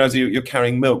then you realize you're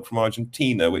carrying milk from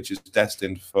Argentina, which is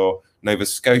destined for Nova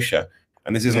Scotia.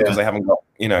 And this isn't because they haven't got,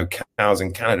 you know, cows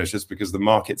in Canada. It's just because the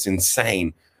market's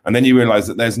insane. And then you realize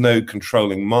that there's no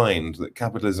controlling mind, that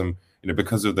capitalism, you know,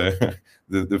 because of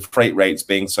the freight rates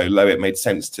being so low, it made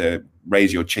sense to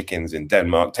raise your chickens in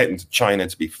Denmark, take them to China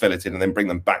to be filleted, and then bring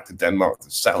them back to Denmark to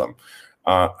sell them.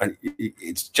 And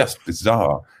it's just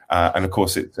bizarre. And of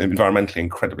course, it's environmentally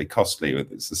incredibly costly.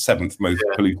 It's the 7th most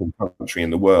polluting country in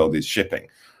the world is shipping.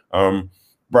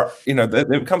 But, you know,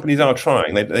 the companies are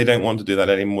trying. They don't want to do that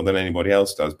any more than anybody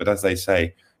else does. But as they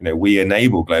say, you know, we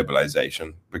enable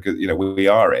globalization because, you know, we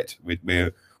are it.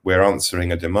 We're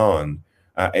answering a demand.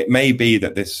 It may be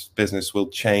that this business will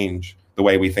change the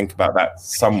way we think about that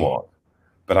somewhat,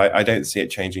 but I don't see it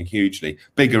changing hugely.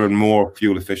 Bigger and more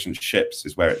fuel-efficient ships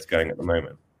is where it's going at the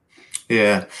moment.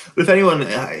 Yeah. But if anyone,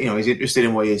 you know, is interested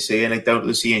in what you say, and like down to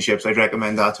the sea and ships, I'd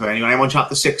recommend that to anyone. I'm on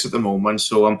chapter 6 at the moment,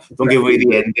 so don't give away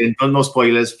the ending. No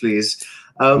spoilers, please.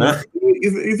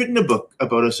 You've written a book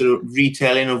about a sort of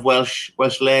retelling of Welsh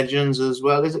legends as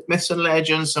well. Is it myths and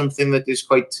legends, something that is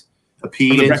quite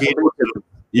appealing to you?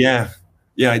 Yeah,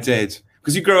 I did.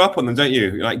 Because you grow up on them, don't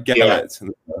you? Like Gelert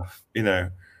and stuff, you know.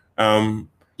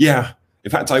 Yeah. In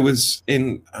fact, I was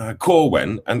in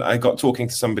Corwen and I got talking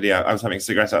to somebody. I was having a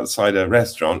cigarette outside a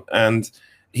restaurant, and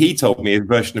he told me a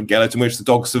version of Gelert in which the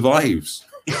dog survives.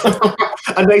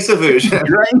 A nicer version.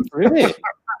 Really?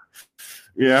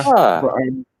 Yeah. But,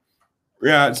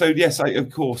 yeah. So yes,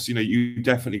 of course, you know, you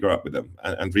definitely grow up with them,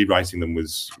 and rewriting them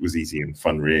was easy and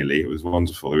fun. Really, it was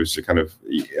wonderful. It was a kind of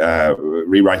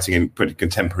rewriting and putting a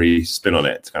contemporary spin on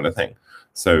it, kind of thing.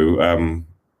 So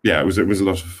yeah, it was a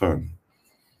lot of fun.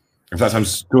 In fact, I'm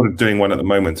sort of doing one at the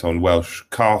moment on Welsh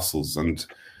castles, and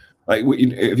like,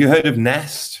 have you heard of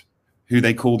Nest, who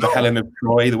they called the Helen of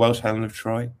Troy, the Welsh Helen of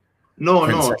Troy?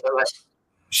 No.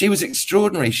 She was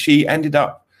extraordinary. She ended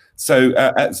up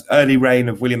at early reign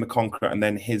of William the Conqueror, and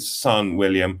then his son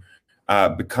William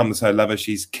becomes her lover.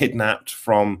 She's kidnapped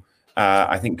from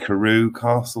I think Carew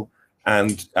Castle,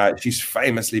 and she's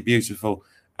famously beautiful.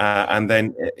 And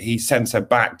then he sends her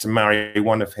back to marry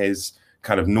one of his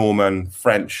kind of Norman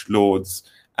French lords,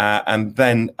 and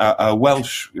then a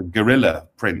Welsh guerrilla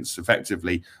prince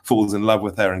effectively falls in love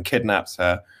with her and kidnaps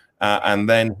her, and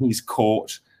then he's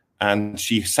caught, and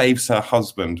she saves her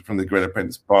husband from the guerrilla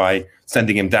prince by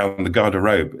sending him down the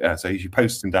garderobe. So she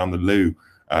posts him down the loo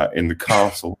in the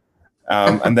castle,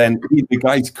 and then the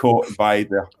guy's caught by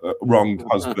the wronged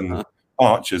husband's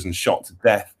archers and shot to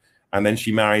death, and then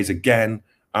she marries again.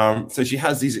 So she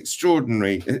has these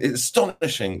extraordinary,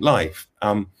 astonishing life,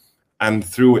 and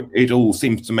through it all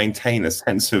seems to maintain a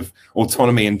sense of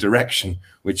autonomy and direction,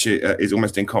 which is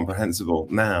almost incomprehensible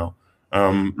now,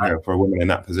 you know, for a woman in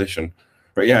that position.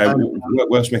 But yeah,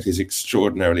 Welsh myth is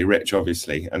extraordinarily rich,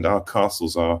 obviously, and our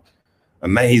castles are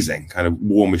amazing, kind of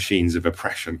war machines of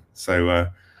oppression. So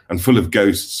and full of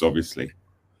ghosts, obviously.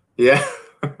 Yeah.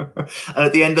 And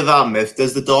at the end of that myth,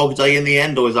 does the dog die in the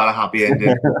end, or is that a happy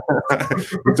ending?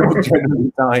 The dog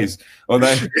generally dies. Well,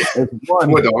 then there's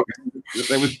one dog.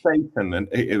 There was Satan, and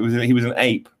he was an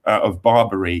ape of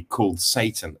Barbary called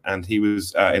Satan, and he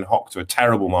was in hock to a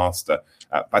terrible master.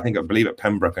 I believe at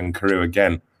Pembroke and Carew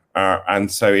again.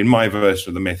 And so in my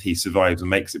version of the myth, he survives and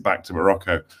makes it back to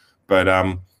Morocco.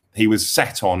 But he was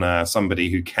set on somebody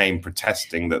who came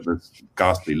protesting that the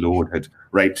ghastly lord had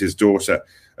raped his daughter.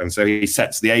 And so he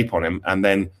sets the ape on him, and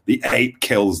then the ape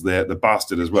kills the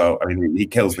bastard as well. I mean, he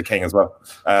kills the king as well.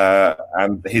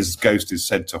 And his ghost is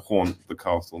said to haunt the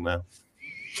castle now.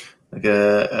 Like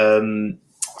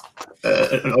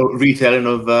a retelling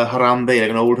of Harambe, like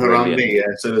an old Harambe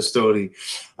sort of story.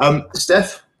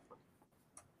 Steph?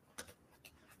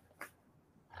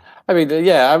 I mean,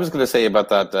 I was going to say about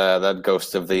that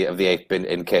ghost of the ape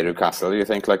in Carew Castle. You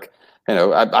think, like,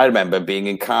 I remember being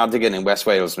in Cardigan in West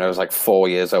Wales when I was like 4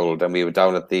 years old, and we were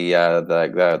down at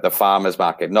the farmers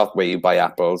market, not where you buy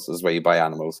apples, is where you buy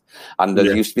animals. And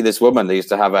there used to be this woman that used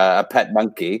to have a pet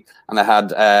monkey, and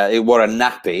it wore a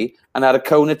nappy and had a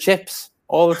cone of chips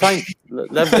all the time.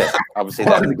 Loved it. Obviously,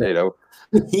 then,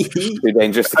 too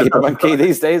dangerous to keep a monkey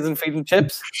these days and feed them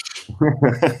chips.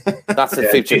 That's a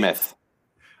future myth.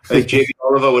 I think Jamie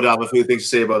Oliver would have a few things to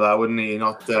say about that, wouldn't he?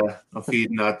 Not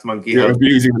feeding that monkey. You're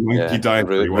abusing the monkey diet.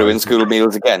 Ruin school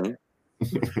meals again.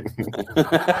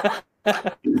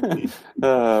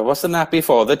 What's the nappy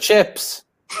for? The chips.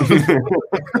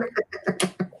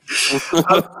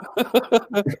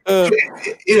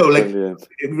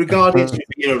 Regarding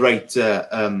being a writer,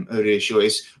 Horatio,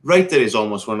 writer is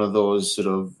almost one of those sort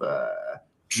of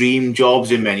dream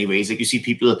jobs in many ways. Like, you see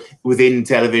people within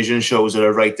television shows that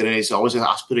are writer, and it's always an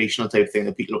aspirational type thing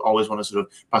that people always want to sort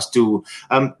of pass to.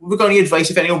 We've got any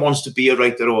advice if anyone wants to be a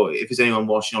writer, or if there's anyone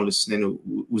watching or listening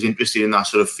who's interested in that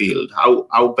sort of field,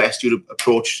 how best you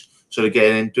approach sort of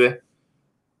getting into it?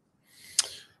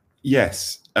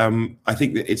 Yes, I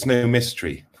think that it's no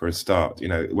mystery for a start.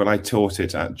 When I taught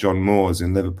it at John Moores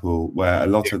in Liverpool, where a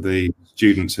lot of the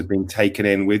students had been taken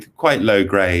in with quite low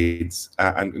grades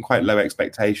and quite low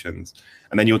expectations,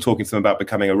 and then you're talking to them about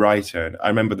becoming a writer. And I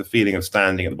remember the feeling of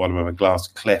standing at the bottom of a glass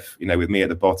cliff, with me at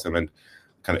the bottom and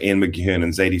kind of Ian McGeown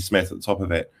and Zadie Smith at the top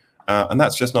of it. And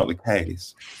that's just not the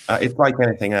case. It's like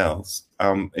anything else.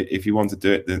 If you want to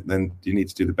do it, then you need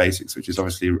to do the basics, which is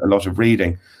obviously a lot of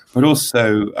reading, but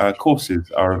also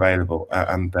courses are available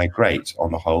and they're great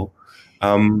on the whole.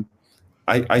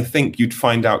 I think you'd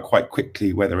find out quite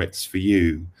quickly whether it's for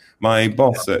you. My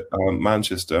boss at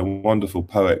Manchester, a wonderful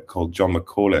poet called John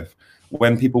McAuliffe,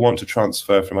 when people want to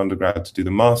transfer from undergrad to do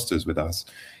the masters with us,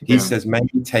 he says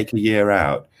maybe take a year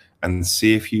out and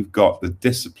see if you've got the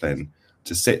discipline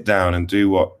to sit down and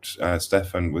do what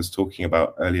Stefan was talking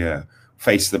about earlier,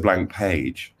 face the blank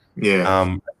page.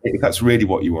 If that's really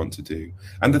what you want to do.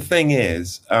 And the thing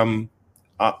is,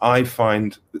 I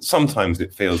find that sometimes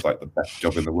it feels like the best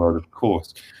job in the world, of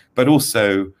course, but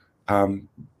also,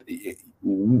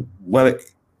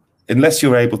 unless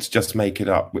you're able to just make it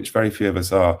up, which very few of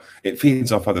us are, it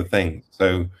feeds off other things.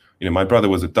 So, my brother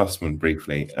was a dustman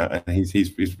briefly, and he's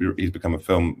become a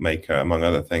filmmaker, among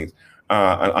other things.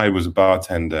 And I was a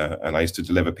bartender, and I used to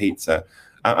deliver pizza.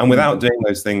 And without doing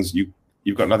those things,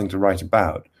 you've got nothing to write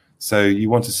about. So you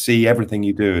want to see everything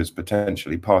you do as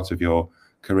potentially part of your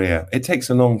career. It takes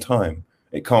a long time.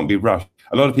 It can't be rushed.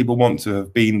 A lot of people want to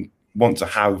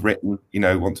have written,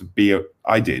 want to be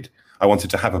I did. I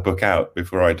wanted to have a book out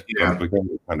before I'd begin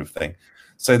this kind of thing.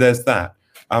 So there's that.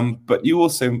 But you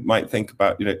also might think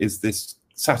about, is this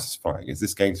satisfying? Is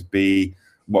this going to be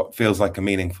what feels like a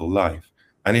meaningful life?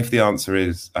 And if the answer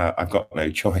is, I've got no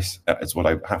choice, it's what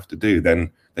I have to do,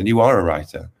 then you are a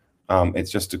writer. It's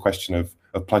just a question of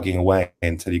plugging away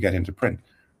until you get into print.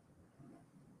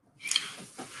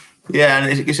 Yeah,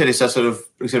 and like you said, it's that sort of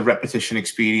repetition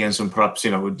experience, and perhaps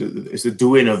it's the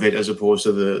doing of it as opposed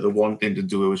to the wanting to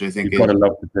do it, which I think you've got to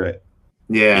love to do it.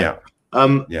 Yeah.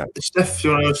 Steph, do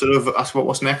you want to sort of ask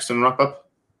what's next and wrap up?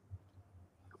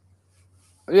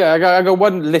 Yeah, I got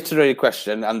one literary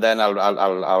question, and then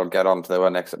I'll get on to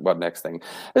what next thing.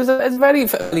 It's very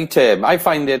early term. I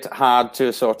find it hard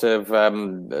to sort of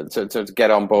to get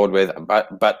on board with,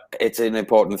 but it's an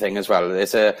important thing as well.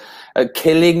 It's a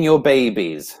killing your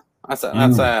babies. That's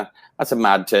a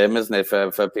mad term, isn't it,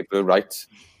 for people who write?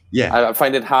 Yeah, I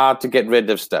find it hard to get rid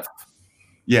of stuff.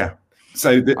 Yeah,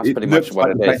 so that's pretty much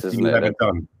what it is, isn't it?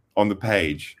 Done on the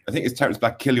page. I think it's Terrence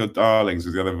Black, Kill Your Darlings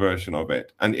is the other version of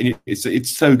it. And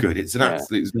it's so good. It's an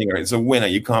absolute zinger. It's a winner.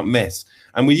 You can't miss.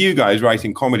 And with you guys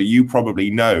writing comedy, you probably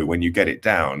know when you get it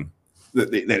down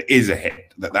that it is a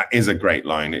hit, that is a great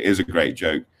line. It is a great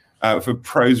joke. For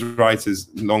prose writers,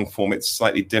 long form, it's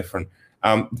slightly different.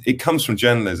 It comes from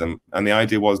journalism. And the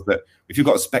idea was that if you've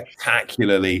got a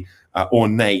spectacularly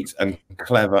ornate and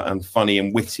clever and funny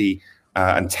and witty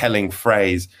and telling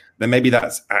phrase, then maybe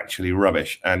that's actually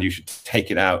rubbish and you should take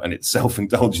it out and it's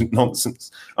self-indulgent nonsense.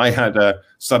 I had a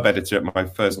sub-editor at my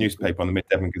first newspaper on the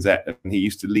Mid-Devon Gazette, and he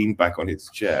used to lean back on his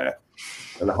chair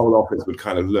and the whole office would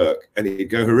kind of look and he'd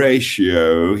go,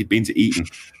 Horatio, he'd been to Eton.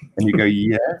 And you go,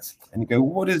 yes. And you go,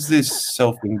 what is this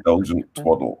self-indulgent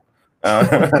twaddle?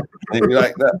 And he'd be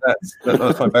like,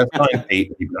 that's my best time,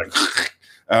 Pete. He'd be like,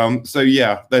 so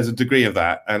yeah, there's a degree of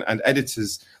that. And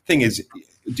editors, thing is,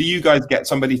 do you guys get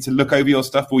somebody to look over your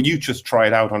stuff, or you just try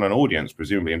it out on an audience,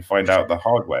 presumably, and find out the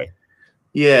hard way?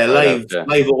 Yeah,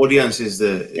 live audience is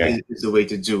the way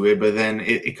to do it, but then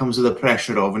it comes with the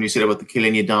pressure of, when you said about the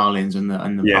killing your darlings and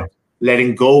the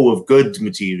letting go of good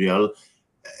material.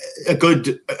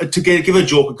 To give a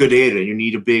joke a good area, you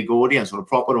need a big audience or a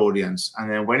proper audience, and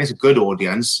then when it's a good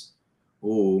audience,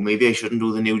 maybe I shouldn't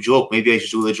do the new joke. Maybe I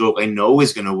should do the joke I know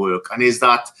is going to work. And is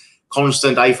that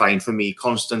constant? I find for me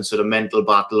constant sort of mental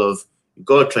battle of, you've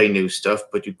got to try new stuff,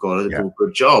 but you've got to do a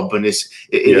good job. And it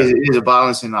is a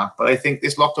balance in that. But I think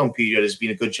this lockdown period has been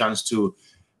a good chance to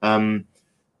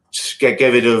just get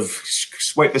rid of,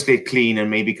 swipe the slate clean, and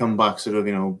maybe come back sort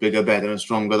of, bigger, better, and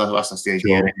stronger. That's the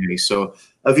idea anyway. So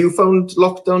have you found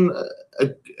lockdown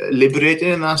liberating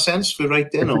in that sense for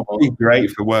writing? It's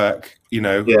great for work.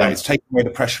 It's taking away the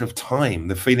pressure of time,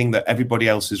 the feeling that everybody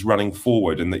else is running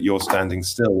forward and that you're standing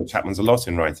still, which happens a lot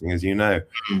in writing, as you know.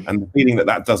 And the feeling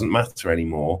that doesn't matter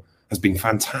anymore has been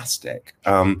fantastic.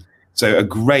 So a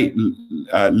great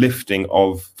lifting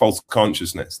of false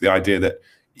consciousness, the idea that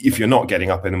if you're not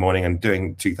getting up in the morning and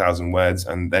doing 2,000 words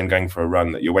and then going for a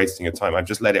run, that you're wasting your time. I've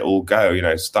just let it all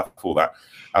go, stuff all that.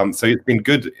 So it's been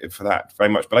good for that very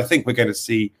much. But I think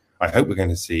I hope we're going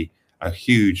to see a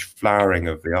huge flowering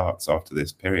of the arts after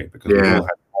this period, because we all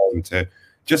had time to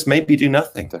just maybe do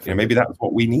nothing. Maybe that's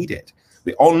what we needed.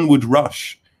 The onward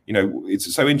rush,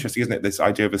 it's so interesting, isn't it? This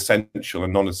idea of essential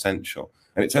and non-essential.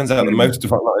 And it turns out that most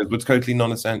of our lives were totally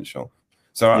non-essential.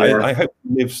 So I hope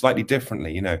we live slightly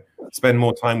differently, spend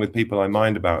more time with people I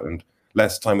mind about and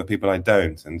less time with people I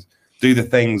don't, and do the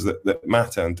things that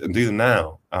matter and do them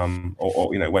now, or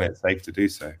when it's safe to do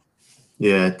so.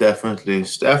 Yeah, definitely.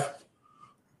 Steph?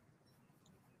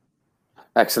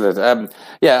 Excellent.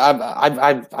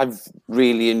 I've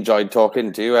really enjoyed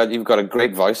talking to you. You've got a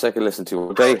great voice I can listen to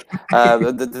all day.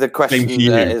 The question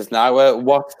is now,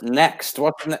 what's next?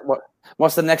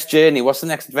 What's the next journey? What's the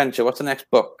next adventure? What's the next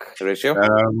book, Horatio?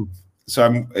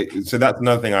 So that's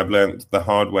another thing I've learned the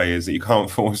hard way, is that you can't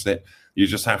force it. You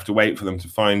just have to wait for them to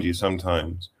find you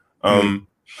sometimes. So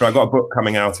I've got a book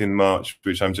coming out in March,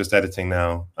 which I'm just editing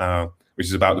now, which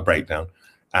is about the breakdown.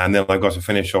 And then I've got to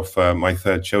finish off my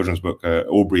third children's book,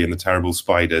 Aubrey and the Terrible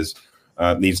Spiders,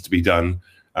 needs to be done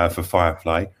for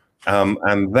Firefly.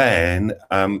 And then,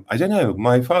 I don't know,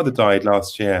 my father died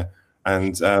last year,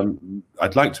 and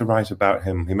I'd like to write about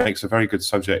him. He makes a very good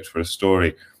subject for a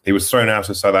story. He was thrown out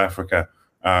of South Africa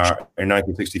in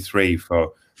 1963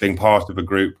 for being part of a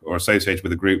group or associated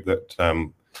with a group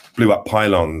that blew up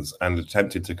pylons and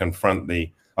attempted to confront the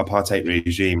apartheid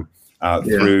regime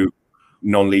through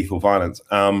non-lethal violence.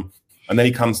 And then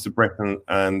he comes to Britain,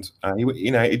 and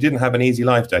he didn't have an easy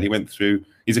life, Dad. He went through,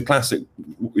 he's a classic,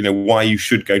 why you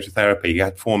should go to therapy. He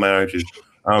had 4 marriages.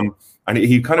 And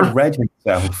he kind of read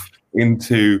himself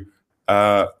into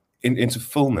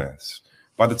fullness.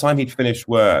 By the time he'd finished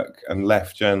work and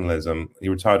left journalism, he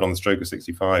retired on the stroke of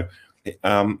 65.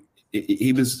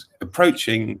 He was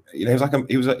approaching, he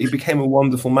became a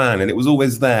wonderful man, and it was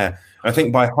always there. And I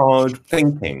think by hard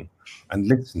thinking and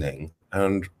listening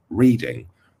and reading,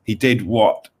 he did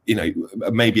what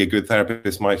maybe a good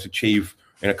therapist might achieve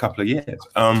in a couple of years.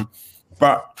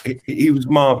 But he was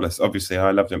marvelous. Obviously,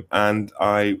 I loved him, and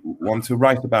I want to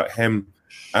write about him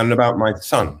and about my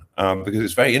son, because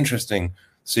it's very interesting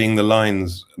seeing the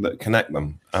lines that connect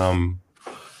them.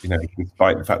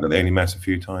 Despite the fact that they only met a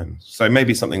few times. So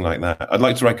maybe something like that. I'd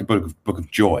like to write a book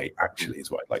of joy. Actually, is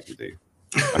what I'd like to do.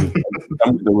 And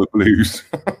the blues.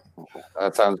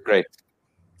 That sounds great.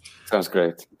 Sounds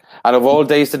great. And of all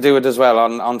days to do it as well,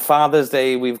 on Father's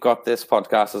Day, we've got this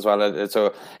podcast as well.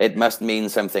 So it must mean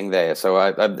something there. So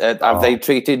have they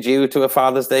treated you to a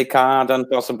Father's Day card and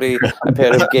possibly a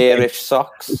pair of garish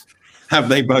socks? Have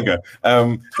they, bugger?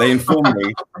 They informed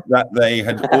me that they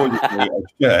had ordered me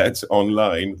a shirt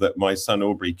online that my son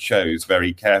Aubrey chose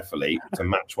very carefully to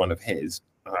match one of his.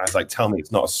 I was like, tell me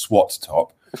it's not a SWAT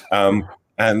top.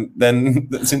 And then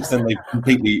since then,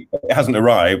 it hasn't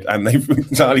arrived, and they've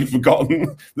entirely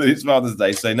forgotten that it's Father's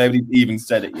Day, so nobody's even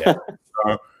said it yet.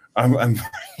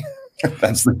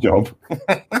 That's the job.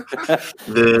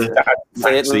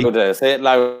 Say it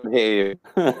loud, hear you.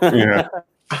 Yeah.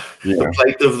 The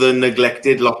plight of the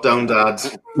neglected lockdown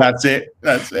dads. That's it.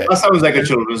 That sounds like a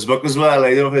children's book as well.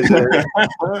 I don't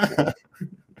know.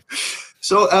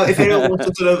 So, if anyone wants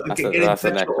to sort of get in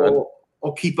touch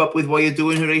or keep up with what you're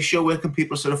doing, Horatio, where can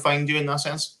people sort of find you in that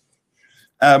sense?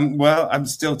 Well, I'm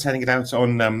still turning it out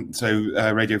on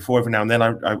Radio 4 every now and then.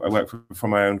 I work for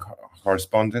my own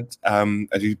correspondent. I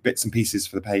do bits and pieces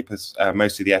for the papers,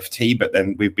 mostly the FT, but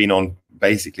then we've been on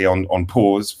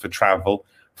pause for travel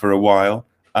for a while.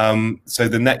 So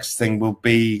the next thing will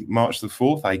be March the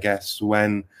 4th, I guess,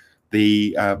 when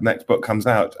the next book comes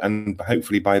out, and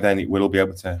hopefully by then we'll all be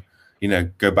able to,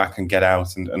 go back and get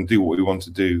out and do what we want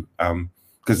to do.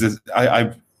 Because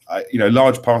a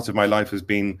large part of my life has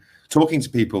been talking to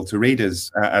people, to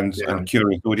readers and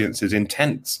curious audiences in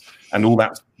tents, and all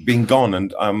that's been gone.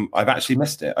 And I've actually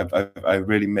missed it. I've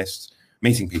really missed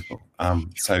meeting people.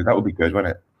 So that would be good,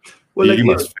 wouldn't it? Well, you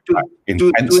must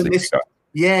intensely.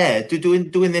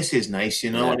 Doing this is nice,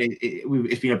 and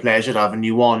it's been a pleasure having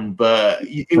you on. But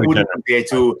it wouldn't compare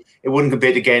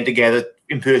to getting together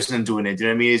in person and doing it. Do you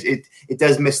know what I mean? It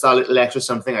does miss that little extra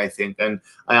something, I think, and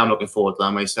I am looking forward to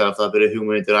that myself. That bit of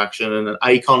human interaction and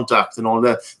eye contact and all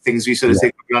the things we sort of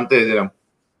take for granted.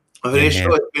 It's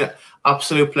been an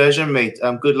absolute pleasure, mate.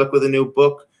 Good luck with the new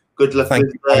book. Good luck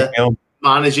with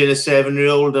managing a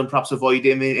 7-year-old and perhaps avoid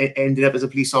him ending up as a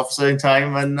police officer in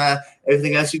time, and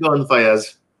everything else you got on the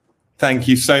fires. Thank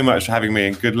you so much for having me,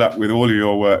 and good luck with all of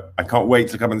your work. I can't wait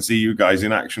to come and see you guys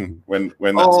in action when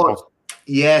that's possible.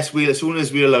 Yes, as soon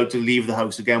as we're allowed to leave the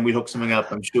house again, we'll hook something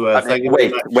up, I'm sure.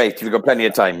 Wait, you've got plenty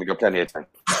of time.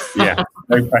 Yeah,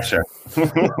 no pressure.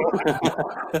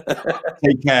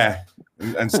 Take care,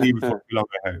 and see you before too long,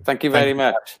 I hope. Thank you very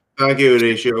much. Thank you,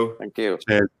 Horatio. Thank you.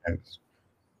 Cheers.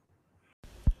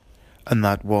 And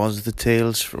that was the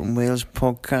Tales from Wales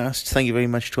podcast. Thank you very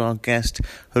much to our guest,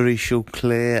 Horatio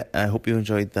Clare. I hope you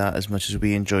enjoyed that as much as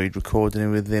we enjoyed recording it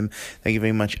with him. Thank you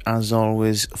very much, as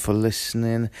always, for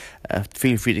listening.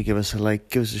 Feel free to give us a like,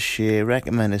 give us a share,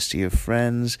 recommend us to your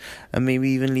friends, and maybe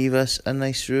even leave us a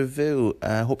nice review.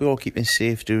 I hope you're all keeping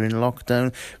safe during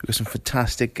lockdown. We've got some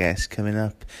fantastic guests coming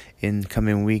up in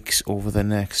coming weeks over the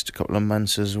next couple of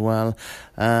months as well.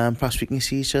 Perhaps we can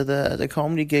see each other at a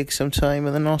comedy gig sometime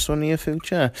in the not so near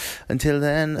future. Until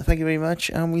then, thank you very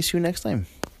much, and we'll see you next time.